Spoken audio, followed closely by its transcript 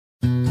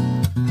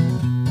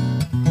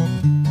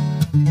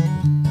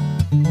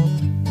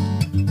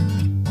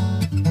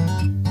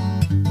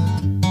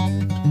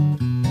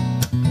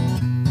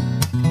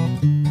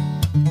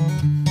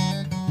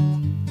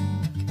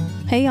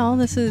y'all.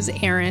 This is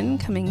Erin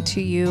coming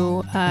to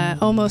you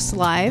almost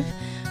live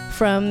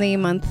from the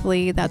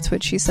monthly That's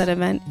What She Said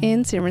event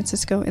in San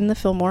Francisco in the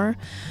Fillmore.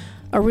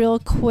 A real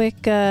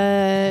quick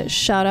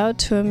shout out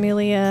to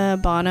Amelia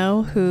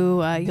Bono,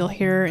 who you'll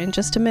hear in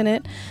just a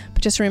minute.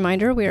 But just a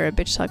reminder, we are at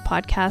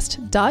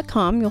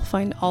bitchtalkpodcast.com. You'll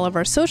find all of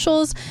our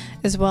socials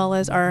as well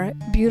as our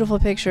beautiful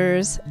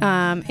pictures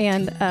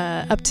and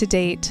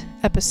up-to-date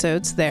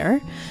episodes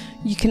there.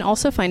 You can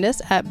also find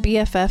us at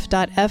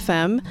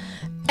bff.fm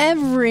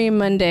every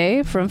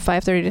Monday from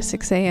 5:30 to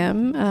 6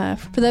 a.m.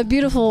 For that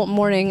beautiful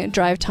morning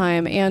drive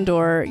time, and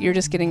or you're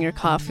just getting your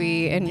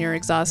coffee and you're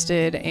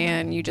exhausted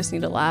and you just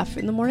need to laugh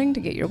in the morning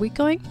to get your week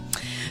going.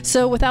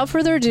 So without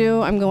further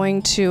ado, I'm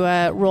going to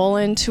roll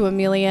into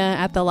Amelia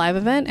at the live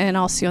event, and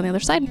I'll see you on the other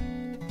side.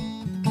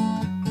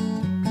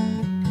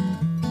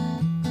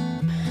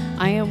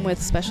 I am with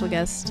special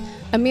guest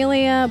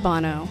Amelia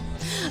Bono.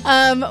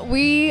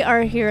 We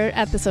are here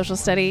at the Social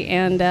Study,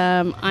 and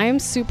I'm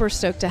super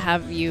stoked to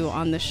have you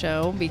on the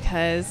show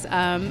because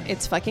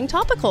it's fucking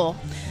topical.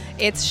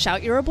 It's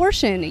Shout Your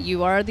Abortion.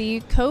 You are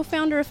the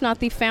co-founder, if not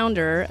the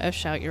founder, of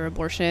Shout Your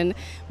Abortion,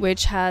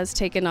 which has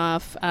taken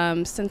off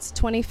since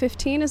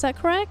 2015, is that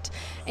correct?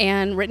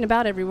 And written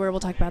about everywhere. We'll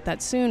talk about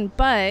that soon.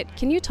 But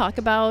can you talk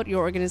about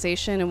your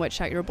organization and what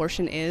Shout Your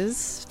Abortion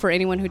is for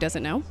anyone who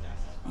doesn't know?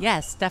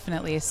 Yes,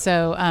 definitely.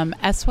 So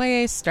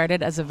SYA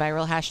started as a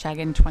viral hashtag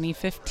in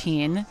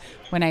 2015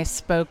 when I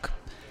spoke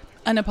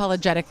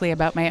unapologetically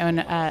about my own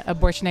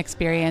abortion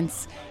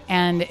experience,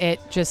 and it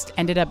just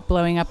ended up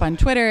blowing up on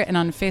Twitter and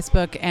on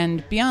Facebook,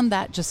 and beyond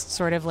that, just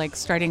sort of like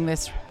starting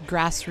this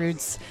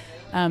grassroots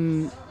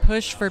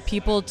push for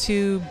people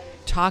to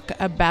talk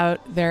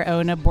about their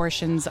own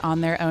abortions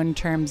on their own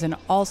terms in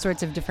all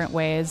sorts of different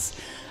ways.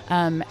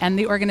 And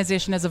the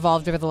organization has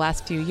evolved over the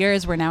last few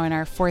years. We're now in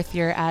our fourth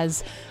year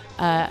as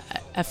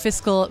a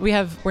fiscal,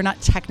 we're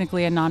not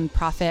technically a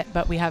nonprofit,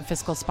 but we have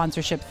fiscal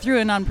sponsorship through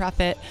a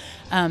nonprofit.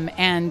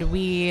 And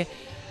we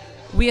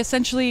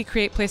essentially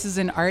create places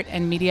in art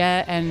and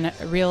media and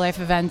real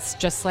life events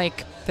just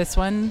like this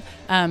one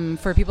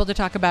for people to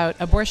talk about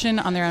abortion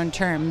on their own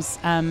terms.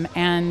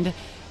 And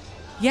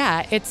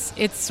yeah,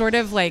 it's sort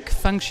of like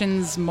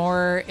functions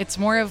more, it's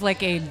more of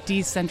like a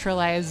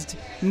decentralized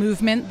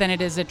movement than it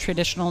is a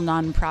traditional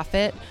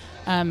nonprofit.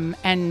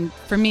 And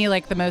for me,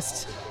 like the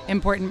most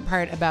important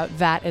part about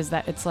that is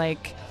that it's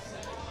like,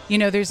 you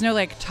know, there's no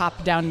like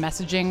top-down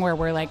messaging where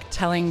we're like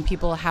telling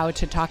people how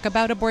to talk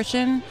about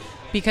abortion,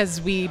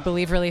 because we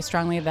believe really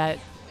strongly that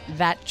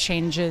that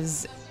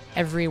changes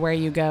everywhere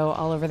you go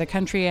all over the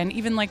country, and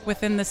even like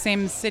within the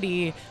same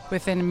city,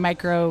 within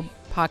micro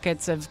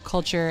pockets of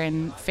culture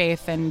and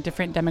faith and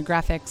different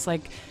demographics.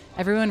 Like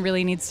everyone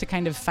really needs to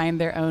kind of find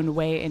their own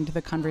way into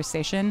the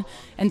conversation.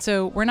 And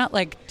so we're not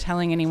like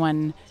telling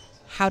anyone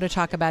how to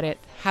talk about it,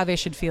 how they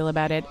should feel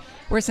about it.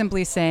 We're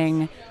simply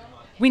saying,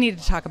 we need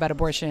to talk about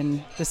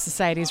abortion. The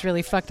society's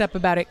really fucked up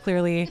about it,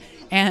 clearly.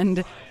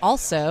 And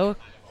also,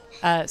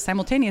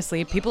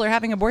 simultaneously, people are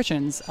having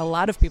abortions. A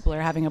lot of people are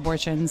having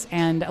abortions,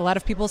 and a lot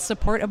of people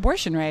support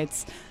abortion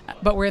rights.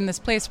 But we're in this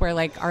place where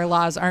like our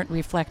laws aren't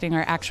reflecting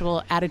our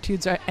actual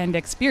attitudes and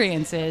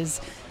experiences.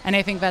 And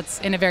I think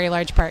that's in a very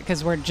large part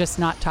because we're just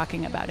not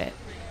talking about it.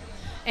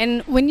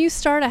 And when you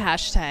start a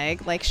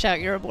hashtag like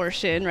Shout Your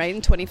Abortion, right, in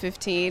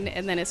 2015,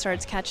 and then it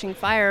starts catching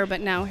fire, but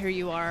now here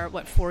you are,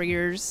 what, 4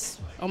 years,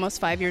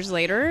 almost 5 years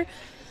later,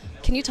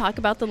 can you talk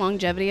about the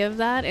longevity of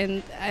that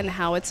and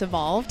how it's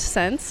evolved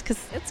since? Because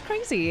it's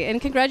crazy.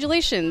 And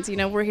congratulations. You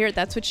know, we're here.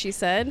 That's What She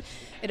Said.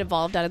 It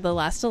evolved out of the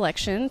last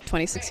election,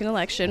 2016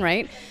 election,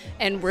 right?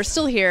 And we're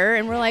still here,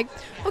 and we're like,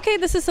 okay,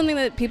 this is something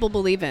that people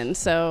believe in,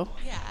 so.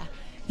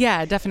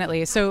 Yeah,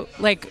 definitely. So,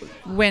 like,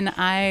 when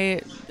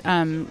I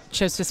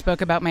chose to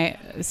speak about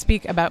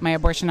my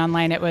abortion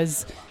online, it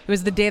was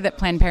the day that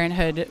Planned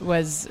Parenthood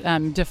was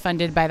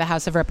defunded by the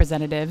House of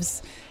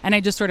Representatives, and I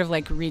just sort of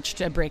like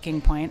reached a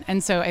breaking point.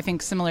 And so I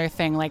think similar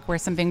thing, like where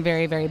something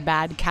very, very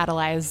bad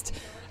catalyzed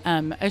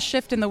a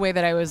shift in the way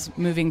that I was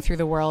moving through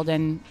the world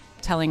and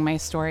telling my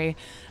story.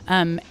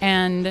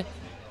 And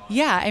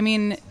yeah, I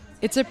mean,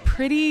 it's a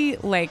pretty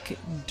like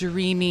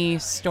dreamy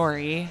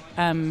story.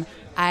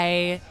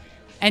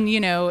 And,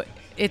 you know,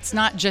 it's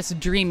not just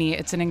dreamy,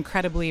 it's an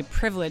incredibly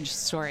privileged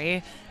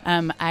story.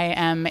 I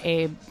am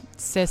a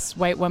cis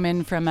white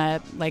woman from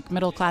a like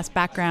middle-class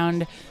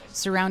background,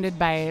 surrounded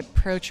by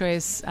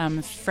pro-choice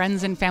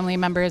friends and family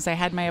members. I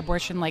had my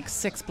abortion like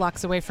 6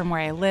 blocks away from where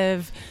I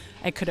live.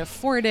 I could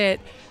afford it.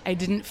 I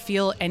didn't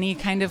feel any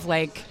kind of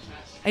like,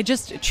 I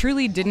just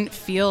truly didn't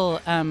feel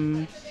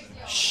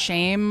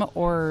shame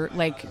or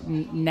like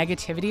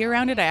negativity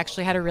around it. I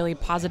actually had a really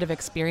positive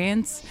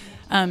experience.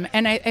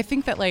 And I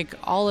think that like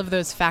all of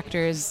those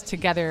factors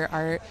together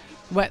are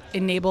what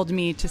enabled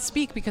me to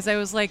speak, because I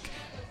was like,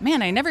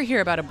 man, I never hear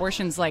about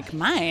abortions like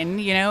mine,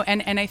 you know?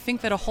 And I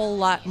think that a whole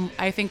lot,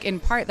 I think in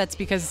part that's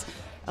because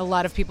a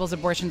lot of people's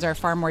abortions are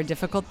far more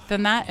difficult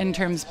than that in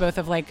terms both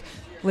of like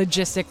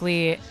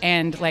logistically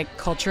and like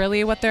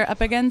culturally what they're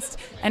up against.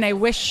 And I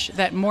wish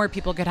that more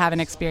people could have an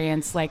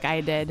experience like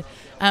I did.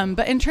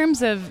 But in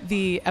terms of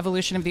the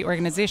evolution of the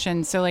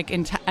organization, so like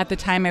at the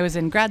time I was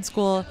in grad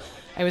school,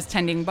 I was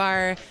tending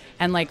bar,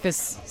 and like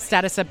this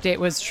status update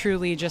was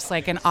truly just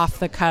like an off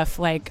the cuff,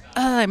 like,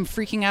 I'm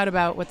freaking out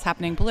about what's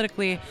happening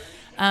politically.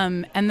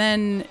 And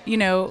then, you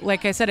know,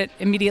 like I said, it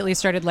immediately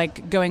started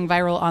like going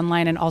viral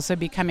online and also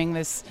becoming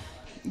this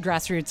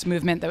grassroots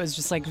movement that was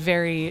just like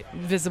very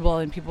visible,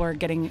 and people were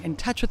getting in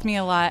touch with me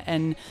a lot.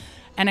 And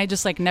I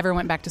just like never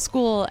went back to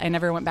school. I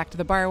never went back to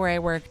the bar where I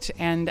worked,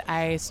 and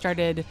I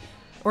started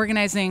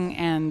organizing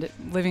and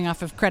living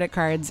off of credit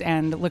cards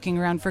and looking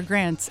around for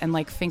grants and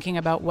like thinking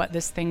about what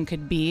this thing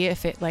could be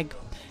if it like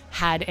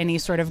had any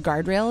sort of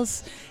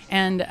guardrails.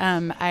 And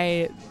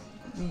I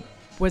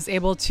was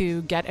able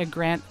to get a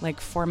grant like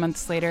 4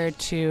 months later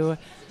to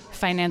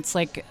finance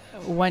like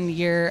 1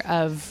 year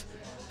of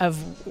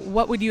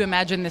what would you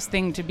imagine this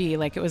thing to be.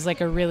 Like it was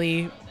like a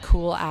really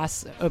cool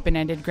ass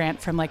open-ended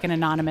grant from like an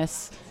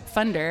anonymous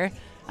funder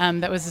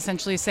that was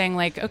essentially saying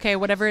like, okay,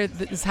 whatever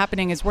is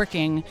happening is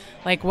working.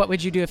 Like, what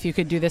would you do if you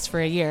could do this for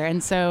a year?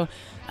 And so,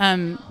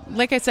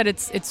 like I said,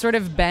 it's sort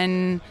of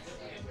been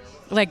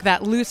like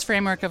that loose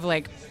framework of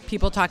like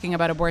people talking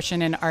about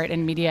abortion in art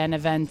and media and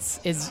events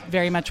is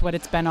very much what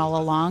it's been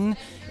all along.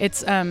 It's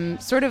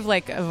sort of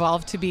like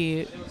evolved to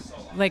be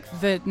like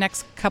the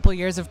next couple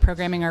years of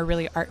programming are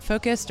really art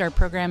focused. Our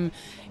program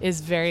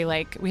is very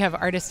like, we have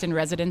artist in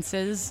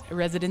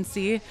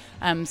residency.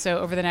 So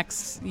over the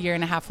next year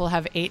and a half, we'll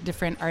have 8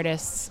 different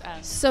artists.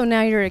 So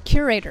now you're a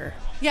curator.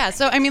 Yeah.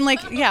 So, I mean, like,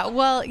 yeah,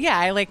 well, yeah,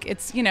 I like,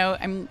 it's, you know,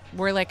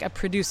 we're like a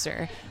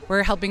producer.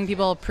 We're helping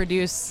people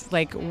produce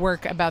like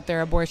work about their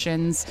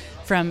abortions,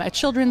 from a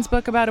children's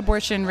book about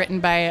abortion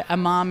written by a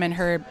mom and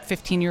her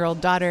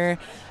 15-year-old daughter,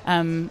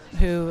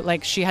 who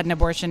like she had an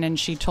abortion and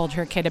she told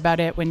her kid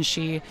about it when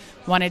she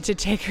wanted to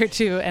take her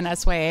to an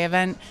SYA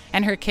event.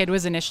 And her kid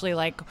was initially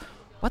like,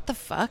 what the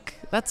fuck?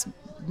 That's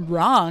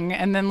wrong.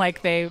 And then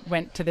like they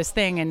went to this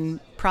thing and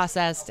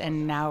processed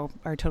and now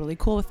are totally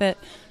cool with it.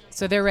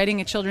 So they're writing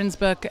a children's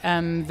book.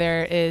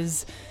 There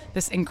is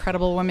this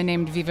incredible woman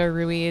named Viva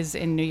Ruiz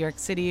in New York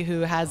City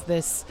who has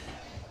this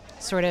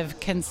sort of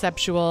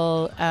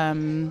conceptual,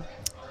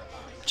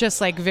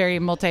 just like very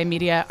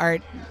multimedia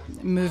art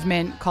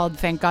movement called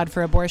Thank God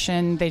for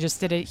Abortion. They just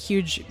did a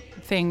huge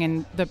thing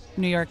in the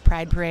New York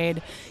Pride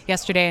Parade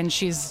yesterday, and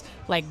she's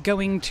like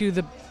going to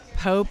the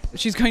Pope.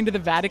 She's going to the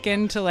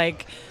Vatican to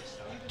like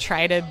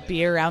try to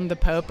be around the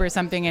Pope or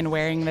something and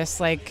wearing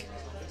this like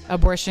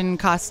abortion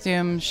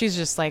costume. She's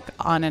just like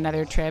on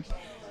another trip.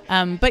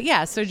 But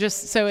yeah, so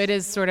it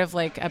is sort of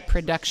like a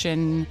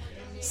production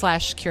 /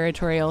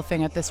 curatorial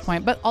thing at this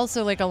point. But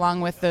also like along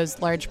with those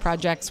large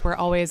projects, we're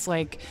always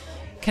like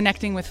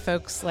connecting with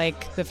folks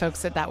like the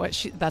folks at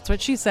That's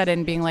What She Said,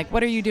 and being like,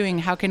 what are you doing?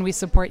 How can we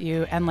support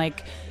you? And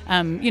like,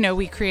 you know,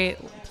 we create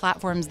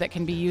platforms that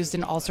can be used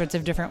in all sorts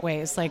of different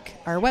ways. Like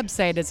our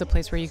website is a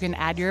place where you can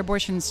add your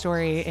abortion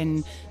story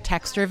in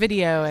text or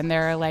video, and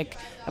there are like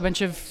a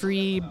bunch of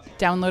free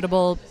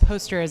downloadable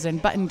posters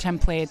and button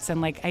templates and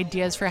like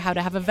ideas for how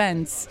to have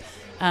events.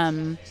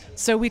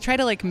 So we try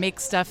to like make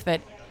stuff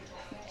that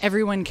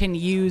everyone can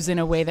use in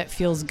a way that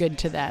feels good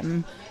to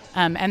them.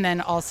 And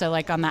then also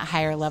like on that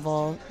higher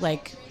level,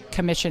 like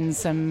commission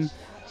some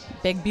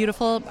big,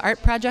 beautiful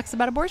art projects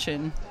about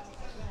abortion.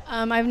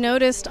 I've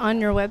noticed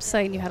on your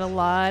website you had a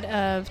lot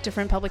of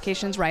different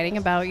publications writing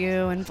about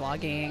you and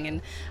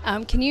vlogging.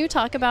 And can you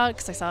talk about,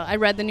 because I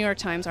read the New York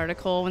Times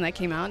article when that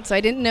came out, so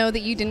I didn't know that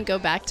you didn't go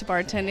back to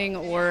bartending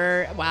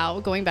or,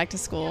 going back to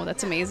school.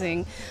 That's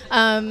amazing.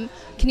 Can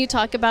you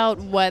talk about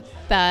what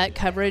that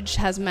coverage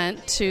has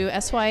meant to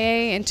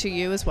SYA and to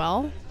you as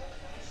well?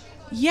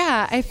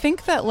 Yeah, I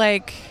think that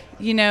like,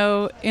 you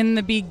know, in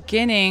the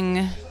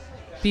beginning,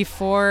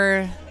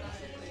 before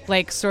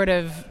like sort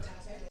of,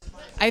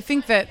 I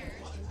think that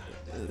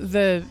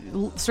the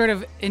sort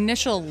of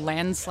initial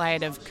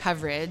landslide of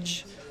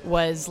coverage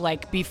was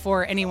like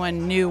before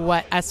anyone knew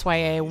what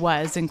SYA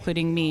was,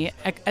 including me,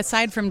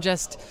 aside from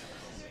just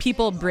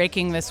people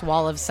breaking this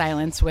wall of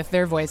silence with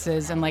their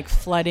voices and like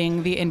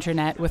flooding the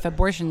internet with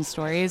abortion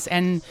stories,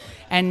 and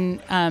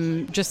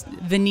just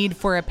the need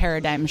for a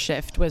paradigm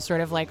shift was sort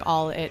of like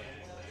all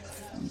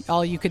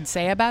you could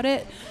say about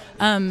it.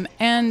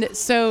 And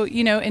so,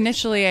 you know,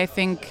 initially I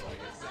think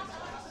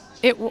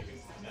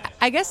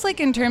I guess like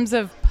in terms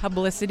of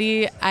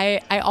publicity,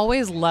 I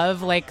always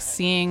love like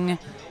seeing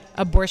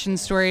abortion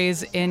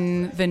stories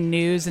in the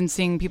news and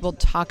seeing people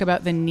talk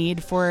about the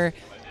need for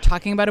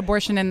talking about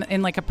abortion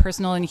in like a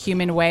personal and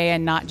human way,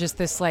 and not just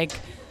this like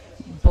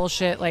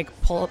bullshit like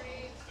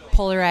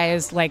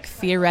polarized like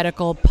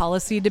theoretical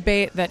policy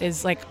debate that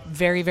is like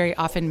very, very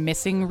often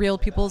missing real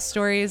people's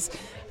stories.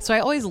 So I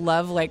always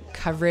love like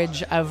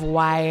coverage of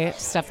why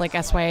stuff like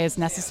SYA is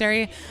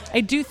necessary.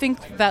 I do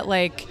think that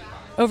like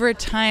over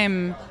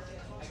time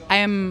I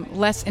am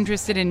less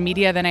interested in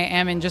media than I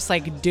am in just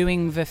like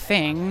doing the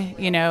thing,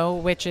 you know,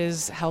 which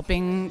is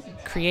helping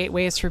create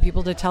ways for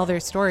people to tell their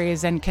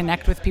stories and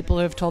connect with people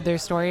who have told their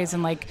stories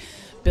and like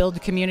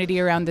build community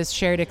around this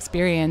shared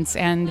experience.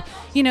 And,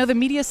 you know, the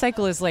media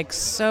cycle is like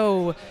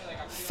so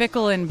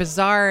fickle and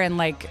bizarre and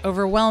like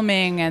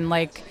overwhelming, and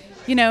like,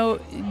 you know,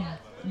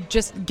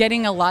 just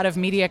getting a lot of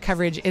media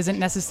coverage isn't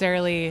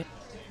necessarily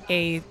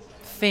a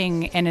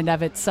thing in and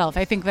of itself.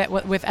 I think that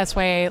with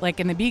SYA, like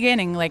in the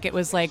beginning, like it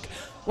was like,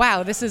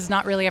 wow, this has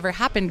not really ever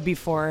happened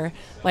before.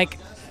 Like,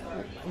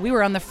 we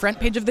were on the front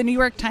page of the New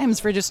York Times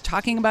for just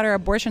talking about our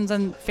abortions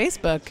on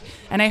Facebook.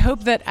 And I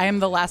hope that I am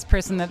the last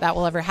person that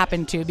will ever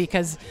happen to,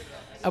 because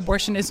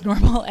abortion is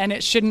normal and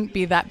it shouldn't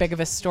be that big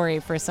of a story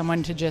for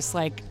someone to just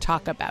like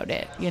talk about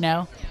it, you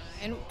know?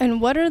 And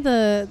what are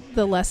the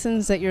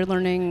lessons that you're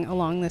learning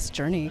along this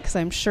journey? Because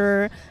I'm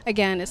sure,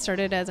 again, it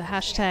started as a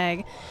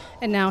hashtag,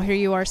 and now here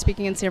you are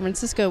speaking in San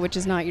Francisco, which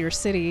is not your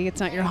city, it's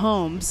not your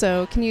home.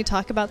 So can you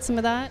talk about some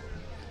of that?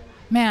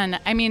 Man,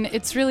 I mean,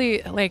 it's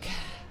really like,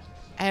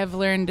 I have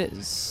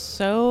learned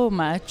so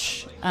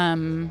much.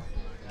 Can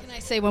I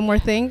say one more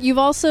thing? You've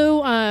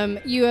also,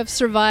 you have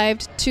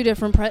survived two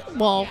different,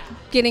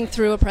 getting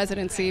through a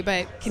presidency,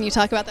 but can you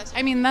talk about that?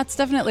 I mean, that's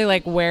definitely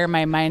like where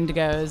my mind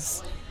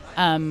goes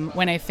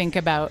when I think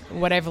about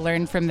what I've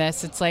learned from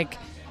this. It's like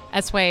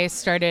SYA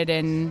started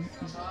in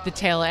the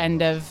tail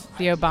end of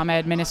the Obama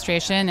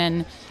administration,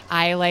 and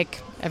I,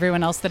 like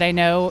everyone else that I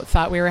know,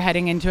 thought we were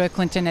heading into a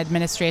Clinton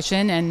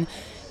administration. And,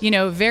 you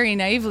know, very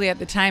naively at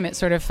the time, it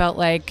sort of felt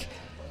like,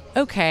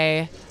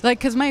 okay, like,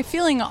 because my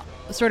feeling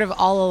sort of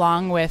all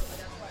along with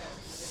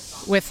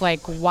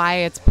like why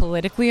it's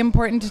politically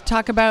important to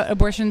talk about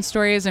abortion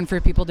stories and for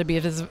people to be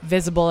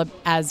visible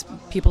as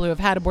people who have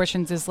had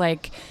abortions is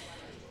like,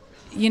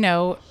 you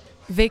know,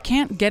 they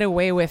can't get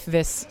away with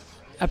this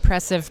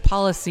oppressive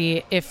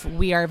policy if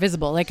we are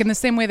visible. Like in the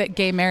same way that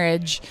gay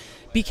marriage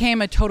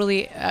became a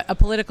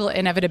political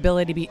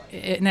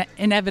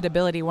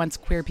inevitability once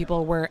queer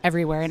people were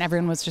everywhere and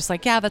everyone was just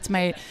like, yeah, that's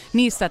my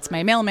niece, that's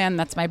my mailman,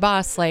 that's my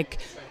boss. Like,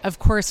 of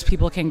course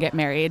people can get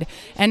married.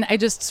 And I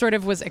just sort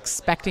of was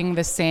expecting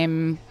the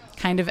same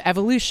kind of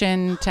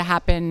evolution to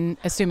happen,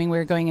 assuming we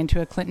were going into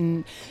a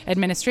Clinton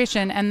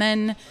administration. And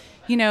then,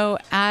 you know,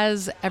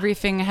 as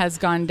everything has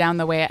gone down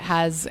the way it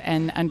has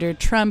and under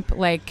Trump,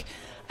 like,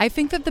 I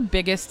think that the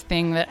biggest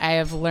thing that I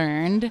have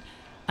learned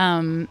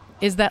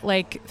is that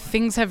like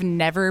things have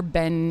never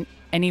been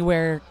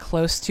anywhere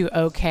close to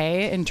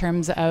okay in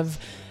terms of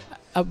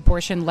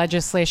abortion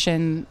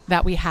legislation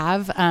that we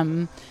have,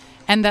 and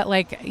that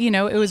like, you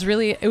know, it was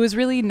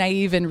really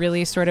naive and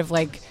really sort of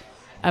like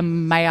a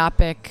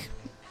myopic,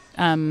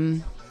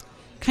 kind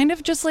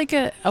of just like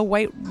a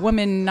white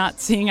woman not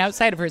seeing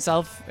outside of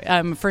herself,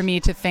 for me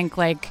to think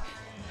like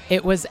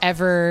it was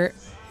ever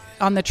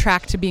on the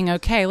track to being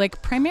okay.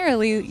 Like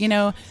primarily, you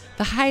know,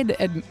 the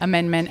Hyde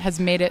Amendment has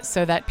made it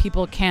so that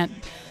people can't,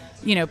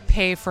 you know,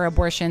 pay for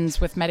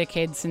abortions with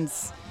Medicaid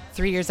since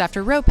 3 years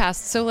after Roe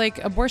passed. So like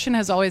abortion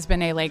has always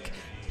been a like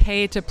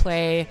pay to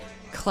play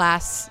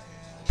class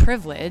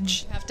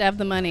privilege. You have to have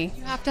the money.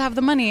 You have to have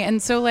the money.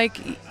 And so like,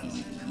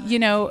 you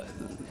know,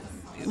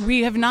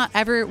 we've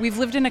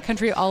lived in a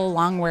country all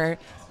along where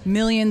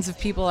millions of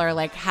people are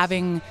like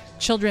having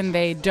children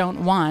they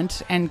don't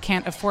want and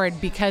can't afford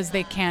because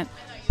they can't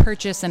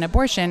purchase an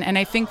abortion. And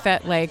I think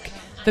that like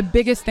the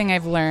biggest thing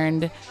I've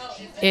learned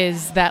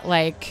is that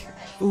like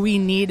we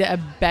need a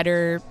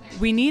better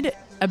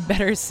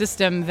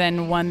system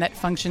than one that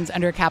functions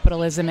under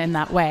capitalism in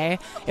that way.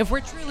 If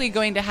we're truly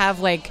going to have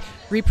like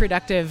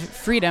reproductive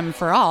freedom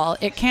for all,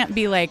 it can't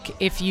be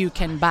like if you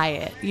can buy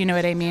it. You know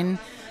what I mean?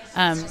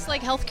 It's just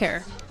like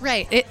healthcare.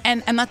 Right.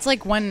 And that's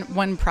like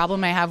one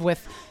problem I have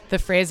with the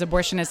phrase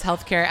abortion is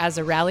healthcare as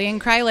a rallying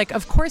cry. Like,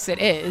 of course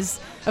it is.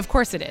 Of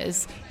course it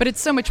is. But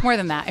it's so much more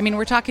than that. I mean,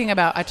 we're talking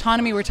about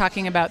autonomy. We're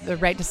talking about the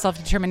right to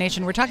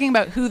self-determination. We're talking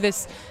about who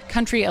this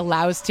country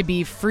allows to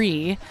be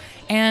free.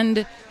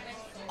 And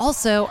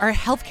also, our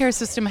healthcare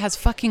system has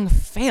fucking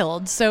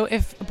failed. So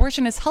if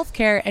abortion is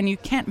healthcare and you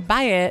can't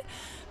buy it,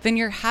 then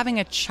you're having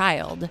a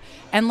child.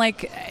 And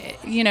like,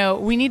 you know,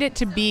 we need it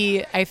to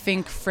be, I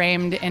think,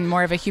 framed in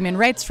more of a human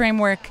rights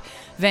framework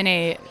than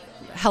a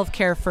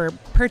healthcare for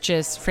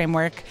purchase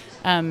framework.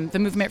 The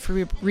movement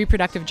for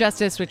reproductive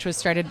justice, which was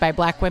started by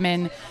Black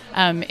women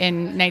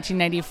in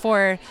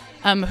 1994,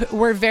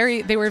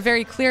 they were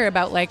very clear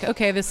about like,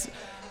 okay, this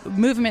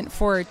movement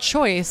for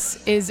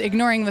choice is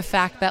ignoring the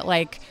fact that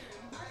like,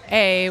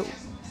 A,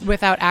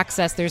 without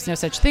access, there's no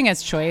such thing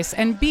as choice,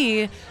 and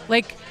B,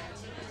 like,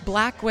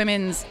 Black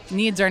women's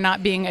needs are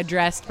not being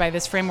addressed by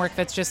this framework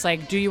that's just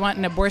like, do you want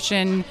an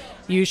abortion?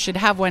 You should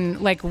have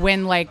one. Like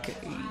when, like,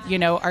 you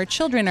know, our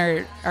children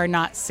are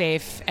not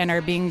safe and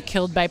are being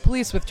killed by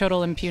police with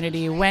total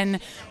impunity,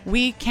 when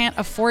we can't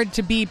afford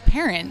to be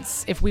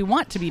parents if we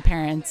want to be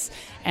parents.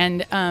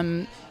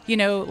 And, you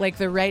know, like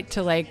the right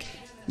to like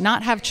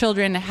not have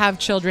children,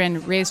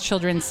 raise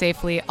children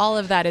safely. All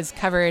of that is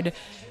covered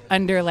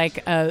under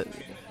like a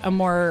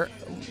more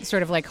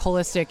sort of like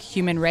holistic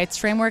human rights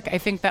framework. I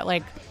think that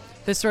like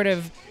the sort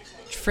of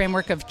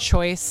framework of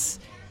choice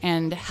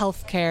and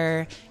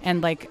healthcare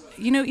and like,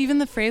 you know, even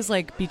the phrase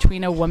like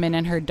between a woman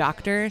and her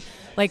doctor,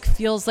 like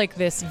feels like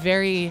this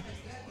very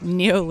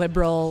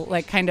neoliberal,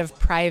 like kind of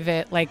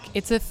private, like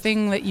it's a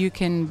thing that you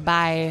can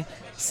buy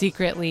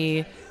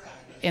secretly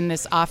in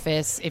this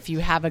office if you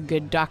have a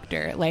good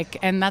doctor. Like,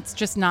 and that's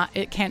just not,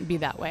 it can't be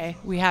that way.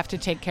 We have to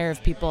take care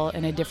of people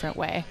in a different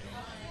way.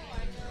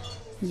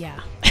 Yeah.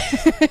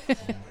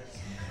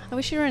 I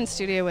wish you were in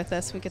studio with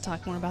us. We could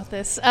talk more about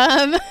this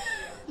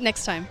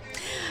next time.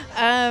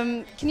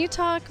 Can you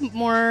talk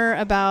more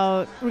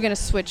about, we're going to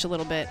switch a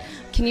little bit.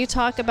 Can you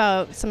talk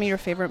about some of your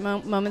favorite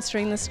moments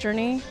during this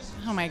journey?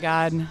 Oh my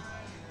God.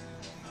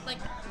 Like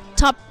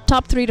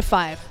top 3 to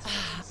 5.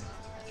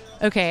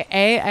 Okay,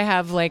 I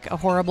have like a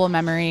horrible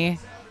memory.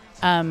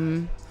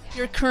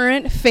 Your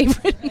current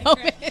favorite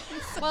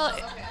moments? Well,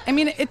 I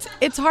mean,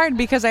 it's hard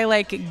because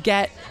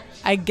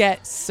I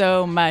get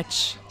so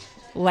much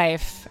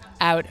life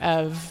out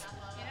of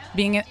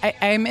being.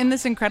 I'm in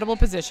this incredible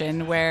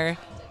position where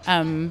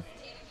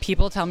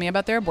people tell me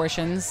about their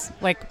abortions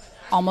like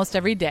almost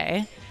every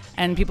day,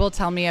 and people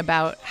tell me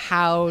about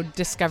how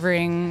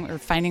discovering or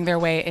finding their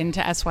way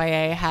into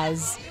SYA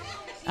has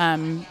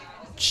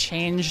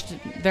changed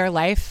their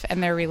life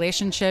and their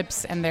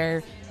relationships and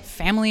their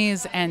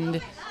families,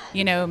 and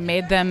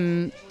made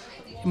them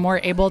more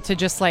able to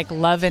just like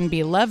love and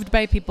be loved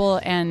by people,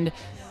 and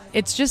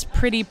it's just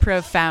pretty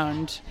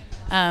profound.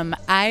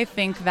 I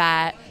think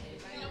that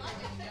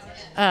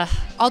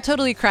I'll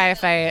totally cry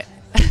if I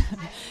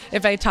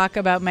if I talk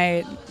about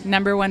my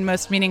number one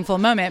most meaningful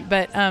moment,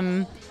 but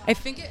I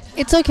think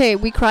it's okay.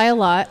 We cry a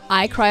lot.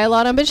 I cry a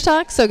lot on Bitch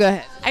Talk, so go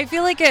ahead. I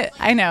feel like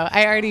I know.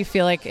 I already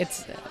feel like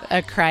it's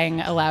a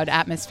crying aloud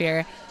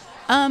atmosphere.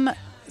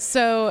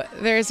 So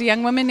there's a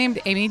young woman named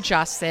Amy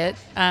Josset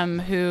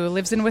who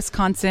lives in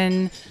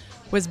Wisconsin,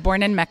 was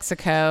born in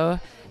Mexico,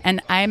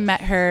 and I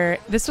met her.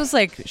 This was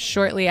like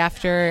shortly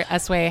after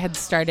SYA had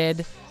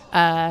started.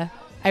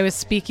 I was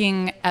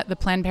speaking at the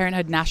Planned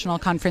Parenthood National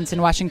Conference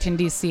in Washington,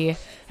 D.C.,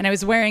 and I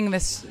was wearing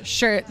this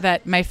shirt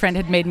that my friend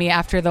had made me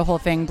after the whole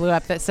thing blew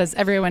up that says,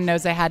 "Everyone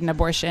knows I had an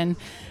abortion."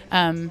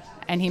 And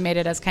he made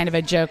it as kind of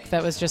a joke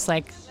that was just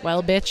like,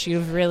 well, bitch,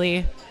 you've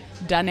really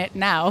done it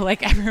now.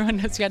 Like, everyone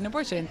knows you had an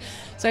abortion.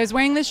 So I was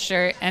wearing this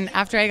shirt, and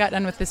after I got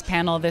done with this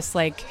panel, this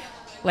like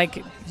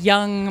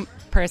young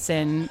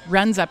person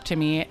runs up to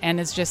me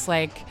and is just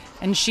like,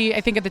 and she,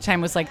 I think at the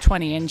time was like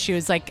 20, and she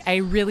was like, "I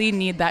really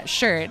need that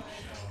shirt.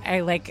 I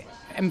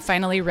am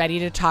finally ready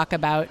to talk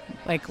about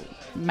like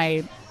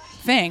my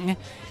thing."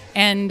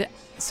 And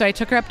so I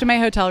took her up to my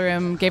hotel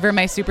room, gave her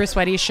my super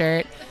sweaty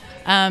shirt,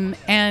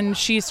 and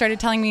she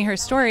started telling me her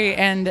story.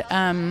 And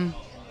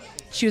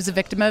she was a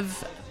victim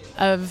of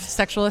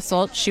sexual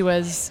assault. She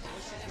was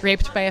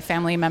raped by a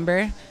family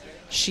member.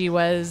 She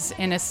was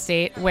in a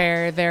state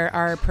where there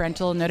are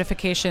parental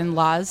notification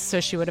laws, so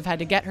she would have had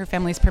to get her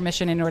family's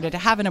permission in order to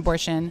have an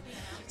abortion.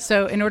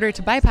 So in order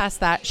to bypass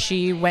that,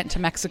 she went to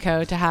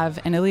Mexico to have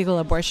an illegal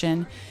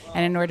abortion.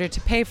 And in order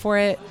to pay for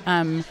it,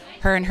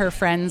 her and her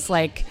friends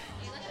like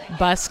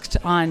busked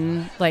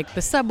on like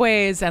the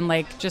subways and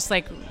like just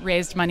like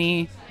raised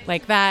money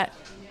like that.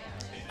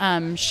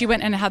 She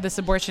went and had this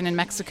abortion in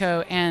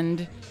Mexico,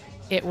 and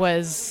it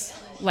was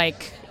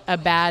like a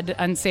bad,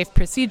 unsafe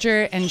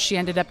procedure, and she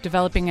ended up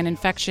developing an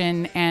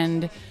infection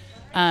and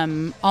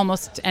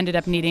almost ended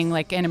up needing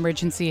like an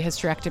emergency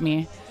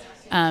hysterectomy.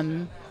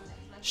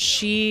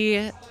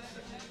 She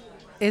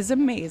is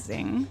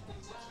amazing.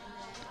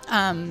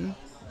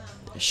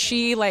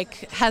 She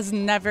like has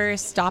never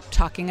stopped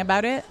talking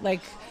about it.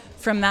 Like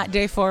from that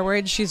day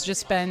forward, she's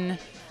just been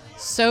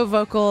so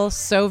vocal,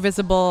 so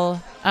visible.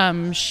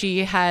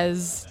 She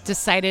has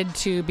decided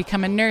to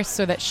become a nurse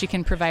so that she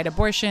can provide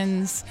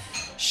abortions.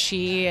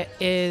 She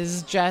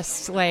is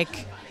just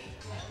like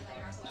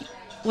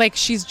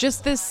she's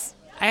just this,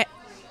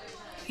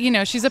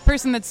 she's a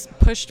person that's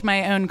pushed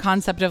my own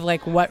concept of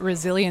like what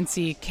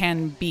resiliency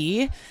can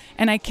be.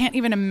 And I can't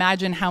even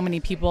imagine how many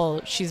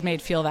people she's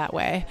made feel that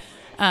way.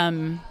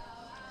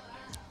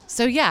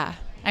 So yeah,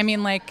 I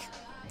mean, like,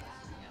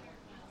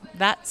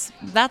 that's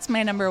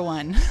my number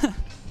one.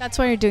 That's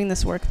why you're doing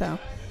this work, though.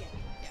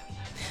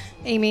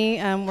 Amy,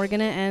 we're going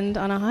to end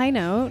on a high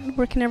note.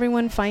 Where can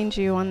everyone find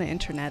you on the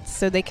internet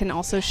so they can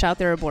also shout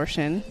their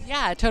abortion?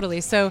 Yeah,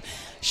 totally. So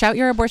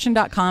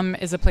shoutyourabortion.com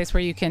is a place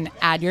where you can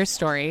add your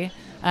story.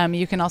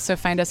 You can also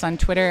find us on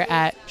Twitter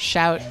at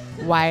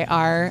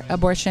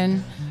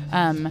shoutyrabortion,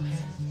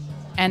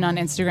 and on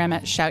Instagram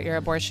at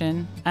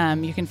shoutyourabortion.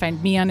 You can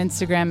find me on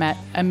Instagram at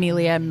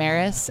Amelia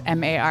Maris,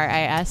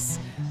 Maris.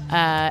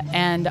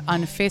 And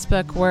on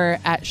Facebook, we're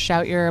at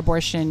Shout Your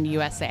Abortion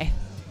USA.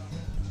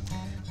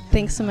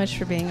 Thanks so much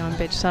for being on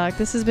Bitch Talk.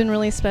 This has been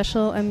really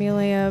special,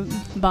 Amelia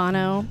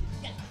Bono.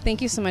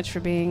 Thank you so much for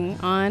being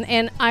on.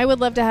 And I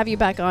would love to have you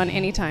back on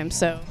anytime.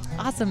 So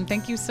awesome.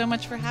 Thank you so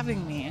much for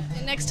having me.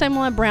 And next time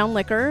we'll have brown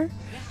liquor.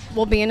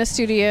 We'll be in a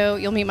studio.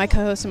 You'll meet my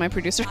co-host and my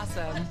producer.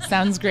 Awesome.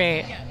 Sounds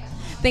great.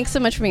 Thanks so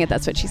much for being it.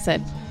 That's what she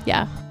said.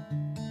 Yeah.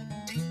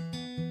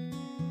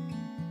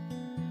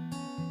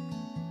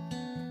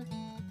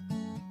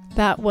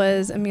 That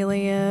was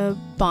Amelia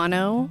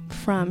Bono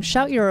from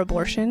Shout Your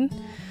Abortion.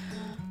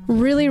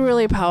 Really,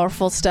 really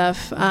powerful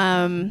stuff.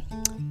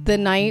 The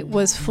night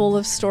was full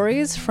of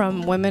stories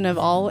from women of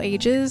all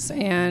ages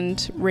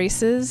and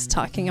races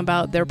talking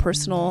about their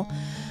personal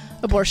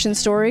abortion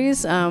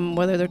stories,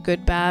 whether they're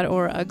good, bad,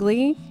 or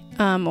ugly,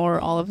 or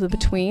all of the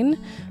between,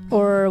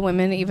 or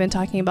women even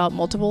talking about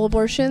multiple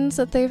abortions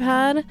that they've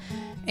had,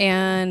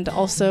 and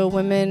also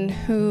women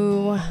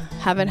who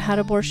haven't had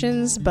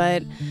abortions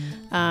but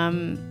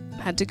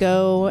had to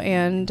go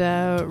and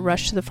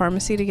rush to the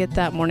pharmacy to get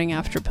that morning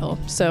after pill.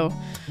 So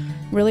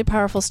really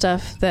powerful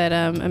stuff that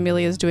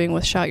Amelia is doing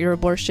with Shout Your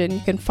Abortion. You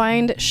can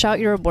find Shout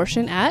Your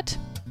Abortion at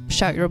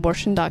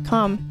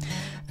shoutyourabortion.com.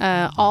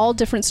 All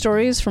different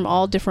stories from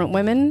all different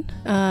women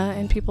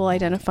and people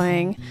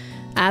identifying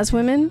as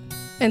women,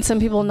 and some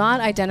people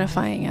not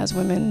identifying as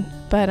women.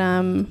 But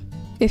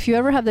if you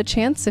ever have the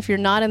chance, if you're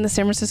not in the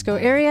San Francisco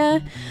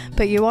area,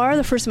 but you are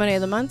the first Monday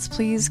of the month,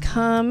 please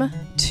come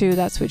to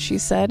That's What She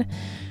Said.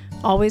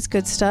 Always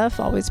good stuff,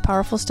 always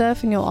powerful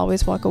stuff, and you'll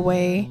always walk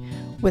away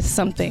with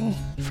something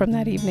from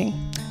that evening.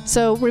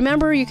 So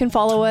remember, you can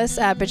follow us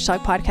at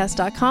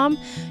bitchtalkpodcast.com.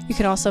 You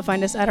can also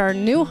find us at our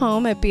new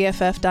home at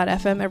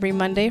bff.fm every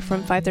Monday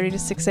from 5:30 to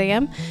 6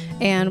 a.m.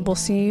 And we'll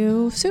see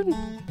you soon.